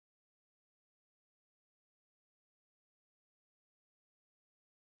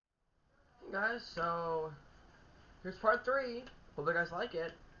Guys, so here's part 3. Hope you guys like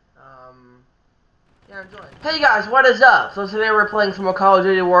it. Yeah, enjoy. Hey guys, what is up? So today we're playing some more Call of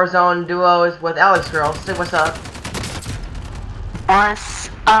Duty Warzone duos with Alex Girl. Say what's up.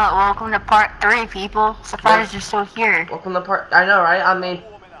 Welcome to part 3, people. Surprised you're still here. Welcome to part, I know, right? I mean,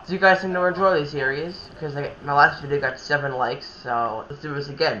 do you guys seem to enjoy these series? Because my last video got 7 likes, so let's do this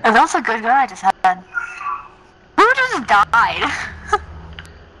again. And that's a good gun I just had. Who just died?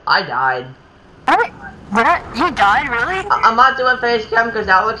 I died. You died, really? I'm not doing face cam because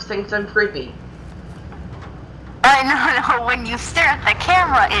Alex thinks I'm creepy. No, when you stare at the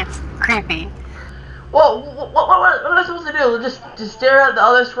camera, it's creepy. Well, what am I supposed to do? Just stare at the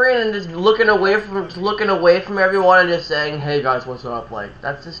other screen and just looking away from everyone and just saying, "Hey guys, what's up?" Like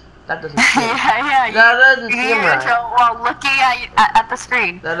that doesn't seem yeah. That doesn't seem right. While looking at the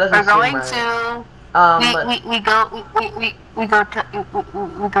screen. That doesn't seem right. We go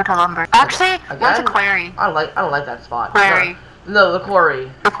to lumber. Actually, what's a quarry? I don't like that spot. Quarry. No, the quarry.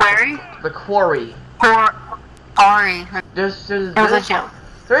 The quarry? The quarry. Quarry. There's a joke.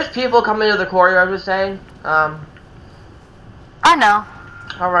 There's people coming to the quarry, I was saying. I know.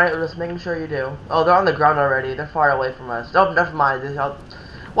 Alright, just making sure you do. Oh, they're on the ground already. They're far away from us. Oh, never mind.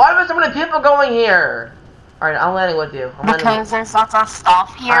 Why are there so many people going here? Alright, I'm landing with you. Because there's lots of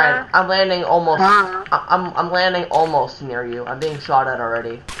stuff here. Alright, I'm landing almost. I'm landing almost near you. I'm being shot at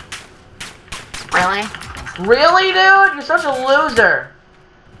already. Really? Really, dude? You're such a loser.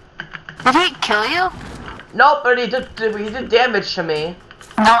 Did he kill you? Nope, but he did damage to me.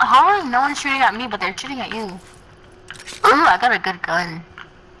 No, how is no one shooting at me, but they're shooting at you? Ooh, I got a good gun.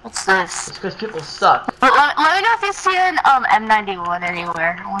 What's this? It's because people suck. Let me know if you see an M91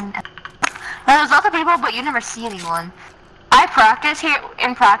 anywhere. There's lots of people, but you never see anyone. I practice here.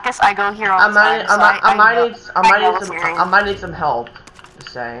 In practice, I go here all the time. I might need some help.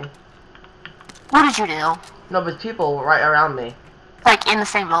 Just saying. What did you do? No, but people right around me. Like in the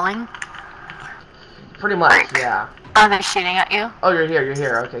same building? Pretty much, yeah. Are they shooting at you? Oh, you're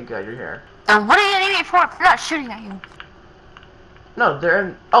here. Okay, good, you're here. Then what are you getting me for? They're not shooting at you. No, they're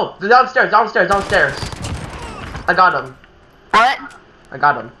in. Oh, they're downstairs. I got him. What? I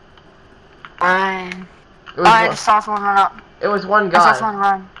got him. I just saw someone run up. It was one guy. I saw someone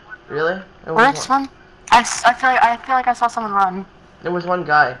run. Really? Which one? I feel like I saw someone run. There was one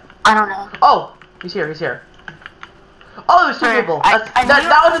guy. I don't know. Oh, he's here. Oh, there's 2 people.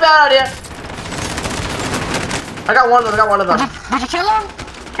 That was a bad idea. I got one of them. Did you kill him?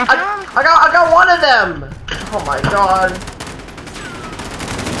 I got one of them. Oh my god.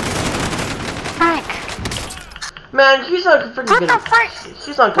 Freak. Man, he's on freaking. What the freak?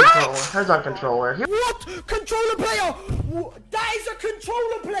 He's on controller. He's on controller. What? Controller player? That is a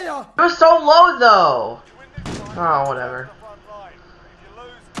controller player! It was so low though. Oh, whatever.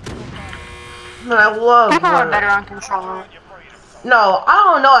 Man, I love. People are better on controller. No, I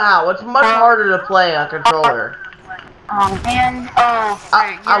don't know how. It's much harder to play on controller. Oh man. Oh,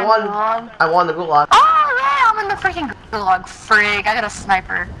 freak. I won the gulag. Oh yeah, I'm in the freaking gulag. Freak. I got a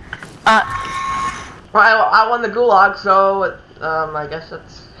sniper. I won the gulag, so I guess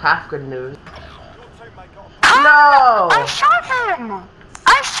that's half good news. No! I shot him!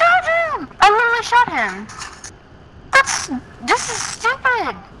 I literally shot him! This is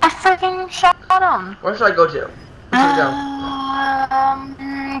stupid! I freaking shot him! Where should I go to? Where should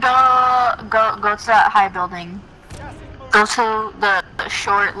Go to that high building. Go to the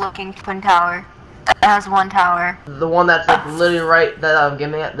short looking twin tower. That has 1 tower. The one that's like literally right that I'm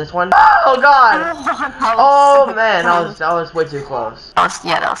giving it. This one? Oh god! Oh man, I was way too close.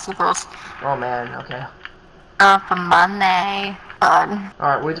 That was too close. Oh man, okay. For money. God.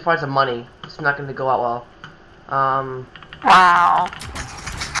 Alright, we need to find some money. It's not gonna go out well. Wow.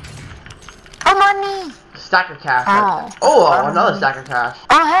 Oh, money! Stack of cash. Oh, another stack of cash.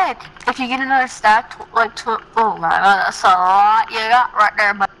 Oh heck! If you get another stack, oh my god, that's a lot you got right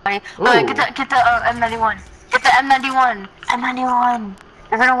there, buddy. Wait, get the M91. Get the M91. M91.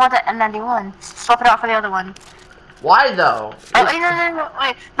 You're gonna want the M91. Swap it out for the other one. Why though? Oh, no.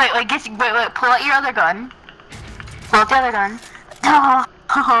 Wait. Pull out your other gun. Pull out the other gun. No.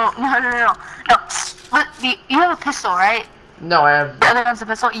 You have a pistol, right? No, I have. The other gun's a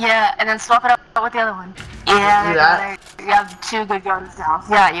pistol. Yeah, and then swap it out with the other one. Yeah, you have 2 good guns now.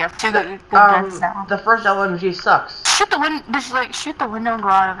 Yeah, you have 2 good guns now. The first LMG sucks. Shoot the window and go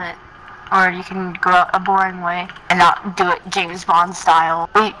out of it. Or you can go out a boring way and not do it James Bond style.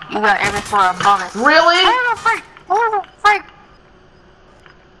 Wait, you got everything above it. Really? Oh, freak!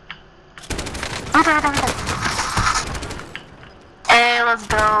 Hey, let's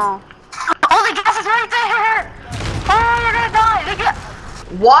go. Oh, the gas is right there! Oh, you're gonna die!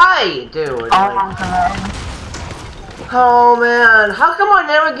 Why, dude? Oh Like, my god. oh man, how come I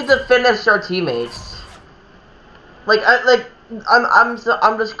never get to finish our teammates? Like, I'm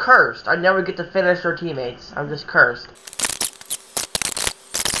just cursed. I never get to finish our teammates. I'm just cursed.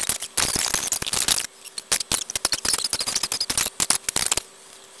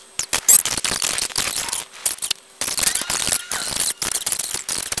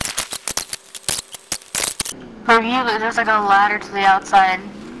 For you, there's like a ladder to the outside.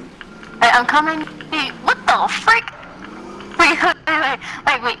 Hey, I'm coming. Hey, what the frick?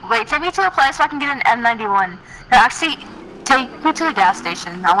 Wait. Take me to a place so I can get an M91. No, actually, take me to the gas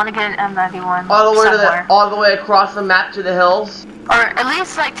station. I want to get an M91 All the way somewhere. all the way across the map to the hills. Or at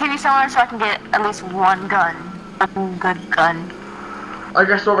least like take me somewhere so I can get at least one gun. A good gun. I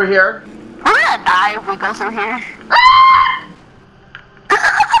guess over here. We're gonna die if we go through here.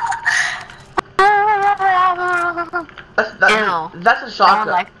 That's a shotgun. I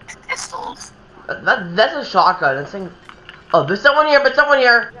don't like pistols. That's a shotgun. This thing. Oh, there's someone here. But someone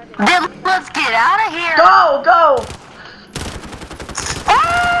here. Then let's get out of here. Go.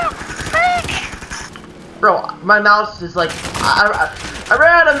 Oh, frick! Bro, my mouse is like I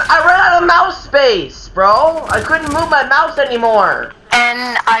ran out of mouse space, bro. I couldn't move my mouse anymore.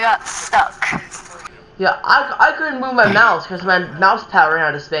 And I got stuck. Yeah, I couldn't move my mouse because my mouse pad ran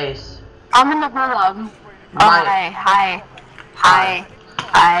out of space. I'm in the gulag. Hi.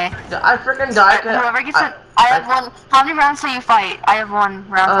 Yeah, I freaking died. Whoever gets it, I have one. How many rounds do you fight? I have one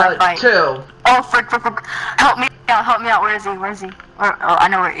round I fight. 2. Oh, frick. Help me out. Where is he? Oh, I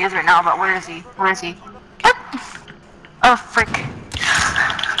know where he is right now, but where is he? Oh, frick.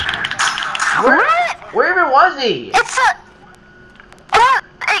 Where even was he? It's a... What?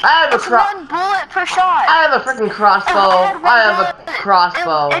 It's one bullet per shot. I have a freaking crossbow. I have a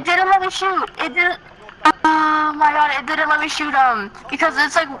crossbow. It didn't let me shoot. It didn't... Oh my god, it didn't let me shoot him. Because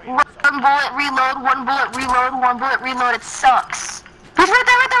it's like one bullet reload, one bullet reload. It sucks. He's right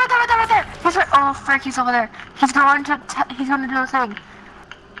there. He's right. Oh frick, he's over there. He's going to do a thing.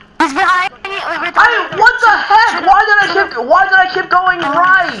 He's behind me. Wait, what the heck? Why did I keep going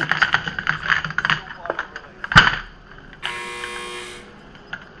right?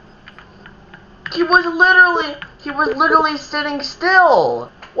 He was literally sitting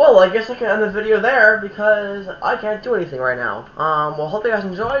still. Well, I guess I can end the video there because I can't do anything right now. Well, hope you guys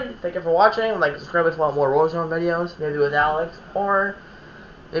enjoyed. Thank you for watching. Like, subscribe if you want more Warzone videos, maybe with Alex, or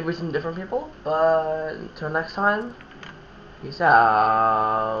maybe some different people. But until next time, peace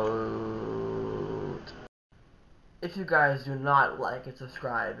out. If you guys do not like and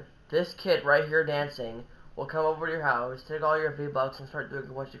subscribe, this kid right here dancing will come over to your house, take all your V-Bucks, and start doing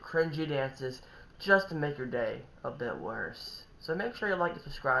a bunch of cringy dances just to make your day a bit worse. So make sure you like and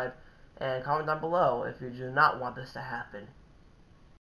subscribe, and comment down below if you do not want this to happen.